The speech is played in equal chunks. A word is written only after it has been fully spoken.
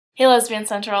Hey Lesbian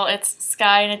Central, it's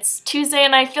Sky and it's Tuesday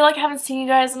and I feel like I haven't seen you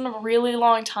guys in a really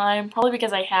long time, probably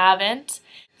because I haven't.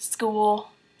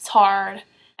 School, it's hard.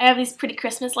 I have these pretty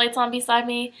Christmas lights on beside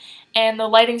me and the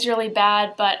lighting's really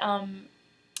bad, but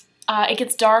it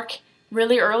gets dark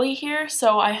really early here,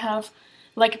 so I have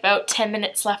like about 10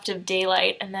 minutes left of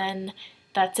daylight and then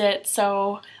that's it.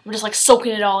 So I'm just like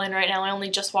soaking it all in right now. I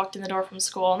only just walked in the door from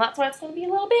school and that's why it's going to be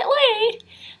a little bit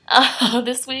late.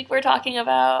 This week we're talking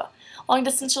about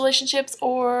long-distance relationships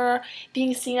or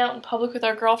being seen out in public with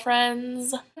our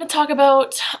girlfriends. I'm going to talk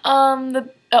about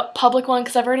the public one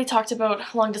because I've already talked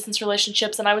about long-distance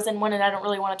relationships and I was in one and I don't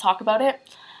really want to talk about it.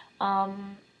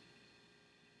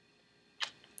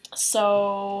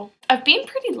 So I've been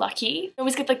pretty lucky. I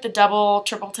always get like the double,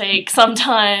 triple take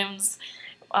sometimes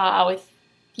with,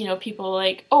 you know, people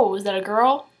like, oh, is that a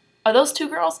girl? Are those two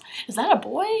girls? Is that a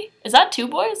boy? Is that two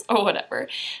boys? Or whatever.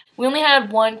 We only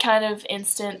had one kind of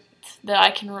instant that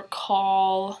I can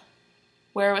recall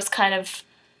where it was kind of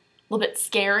a little bit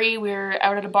scary. We were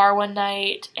out at a bar one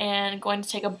night and going to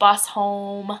take a bus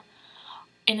home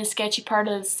in a sketchy part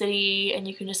of the city, and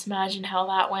you can just imagine how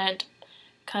that went.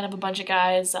 Kind of a bunch of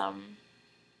guys,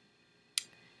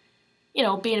 you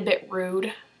know, being a bit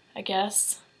rude, I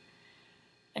guess,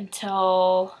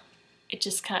 until it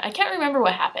just kind of, I can't remember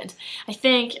what happened. I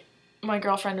think my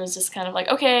girlfriend was just kind of like,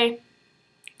 okay,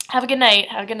 have a good night,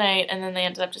 and then they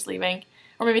ended up just leaving.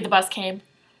 Or maybe the bus came.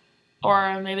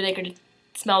 Or maybe they could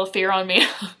smell the fear on me.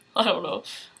 I don't know.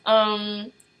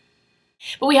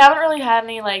 But we haven't really had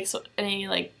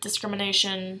any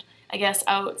discrimination, I guess,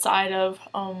 outside of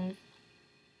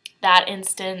that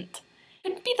instant.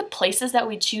 It could be the places that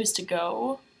we choose to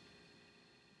go,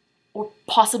 or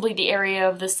possibly the area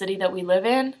of the city that we live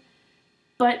in.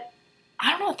 But I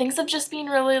don't know, things have just been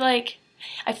really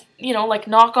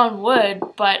knock on wood,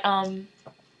 but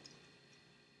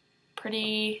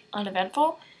pretty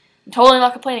uneventful. I'm totally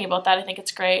not complaining about that. I think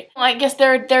it's great. I guess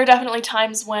there are definitely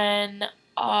times when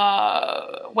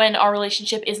our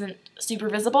relationship isn't super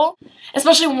visible,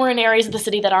 especially when we're in areas of the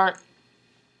city that aren't,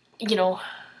 you know,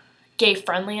 gay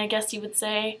friendly, I guess you would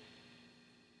say.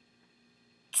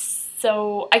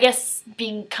 So I guess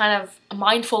being kind of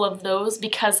mindful of those,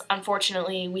 because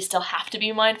unfortunately we still have to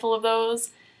be mindful of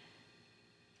those.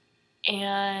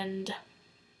 And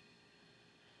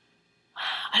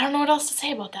I don't know what else to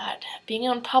say about that. Being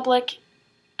out in public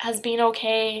has been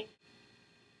okay,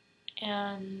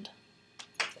 and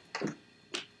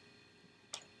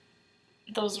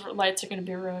those lights are going to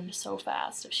be ruined so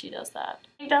fast if she does that.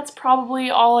 I think that's probably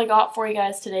all I got for you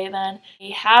guys today then. We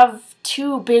have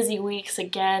 2 busy weeks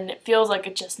again. It feels like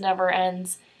it just never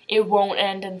ends. It won't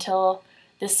end until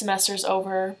this semester's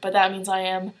over, but that means I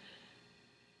am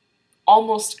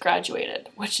almost graduated,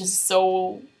 which is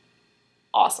so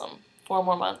awesome. 4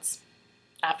 more months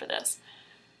after this.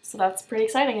 So that's pretty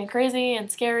exciting and crazy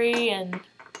and scary and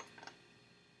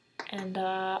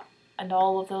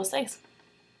all of those things.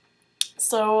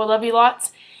 So I love you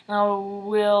lots, and I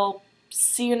will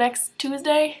see you next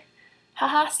Tuesday.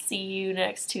 Haha, see you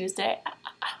next Tuesday.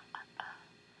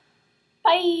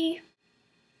 Bye!